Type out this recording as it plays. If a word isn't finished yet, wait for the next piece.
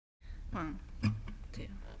1, 2,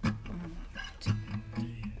 1, 2, 3.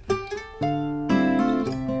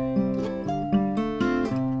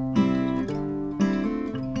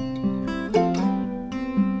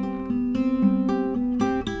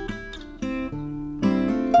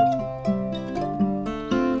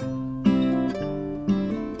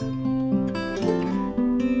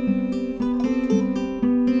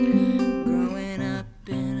 Growing up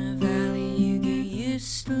in a valley, you get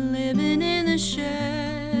used to living in the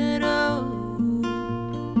shadows,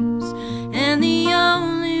 and the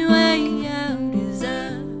only way out is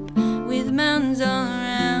up, with mountains all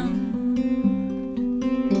around.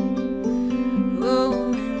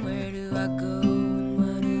 Oh, and where do I go and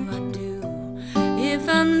what do I do if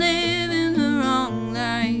I'm living the wrong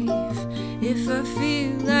life? If I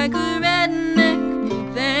feel like a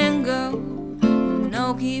redneck Van Gogh,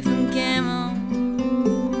 no key from Camo,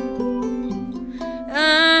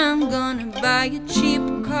 I'm gonna buy a cheap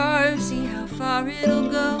car, see how far it'll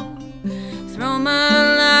go, throw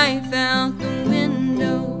my life out the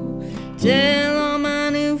window, tell all my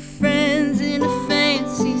new friends in a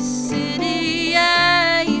fancy city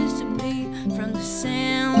I used to be from the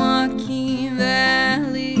San Joaquin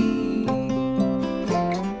Valley.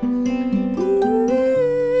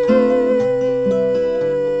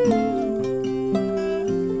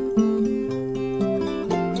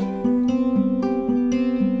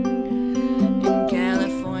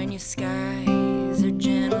 California skies are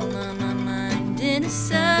gentle on my mind in a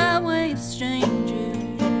subway of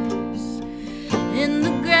strangers, and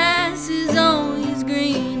the grass is always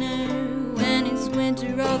greener when it's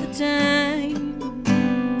winter all the time.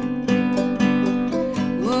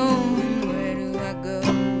 Whoa, and where do I go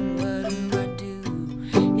and what do I do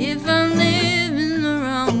if I'm living the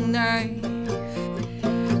wrong life?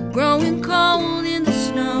 Growing cold in the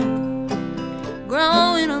snow,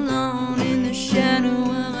 growing alone in the shadow of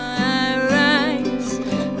my high-rise.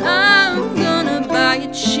 I'm gonna buy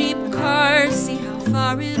a cheap car, see how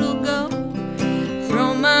far it'll go,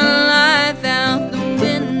 throw my life out the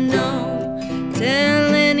window,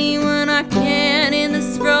 tell anyone I can in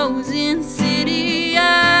this frozen city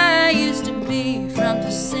I used to be from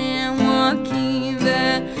the San Joaquin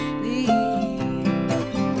Valley.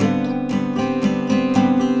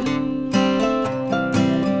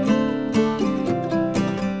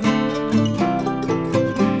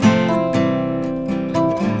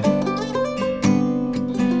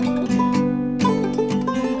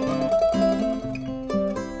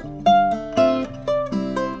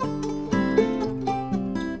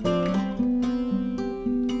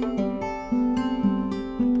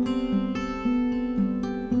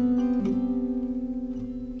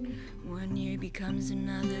 One year becomes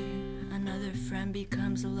another, another friend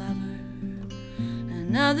becomes a lover,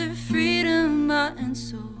 another freedom bought and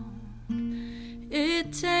sold.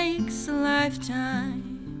 It takes a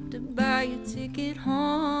lifetime to buy a ticket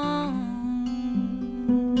home,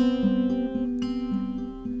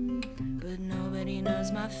 but nobody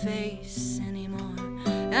knows my face anymore.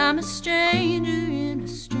 I'm a stranger in a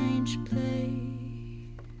strange place.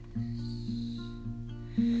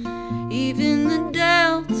 Even the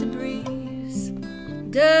Delta breeze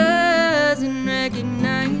doesn't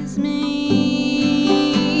recognize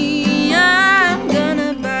me. I'm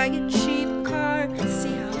gonna buy a cheap car,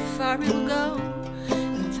 see how far it'll go,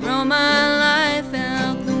 and throw my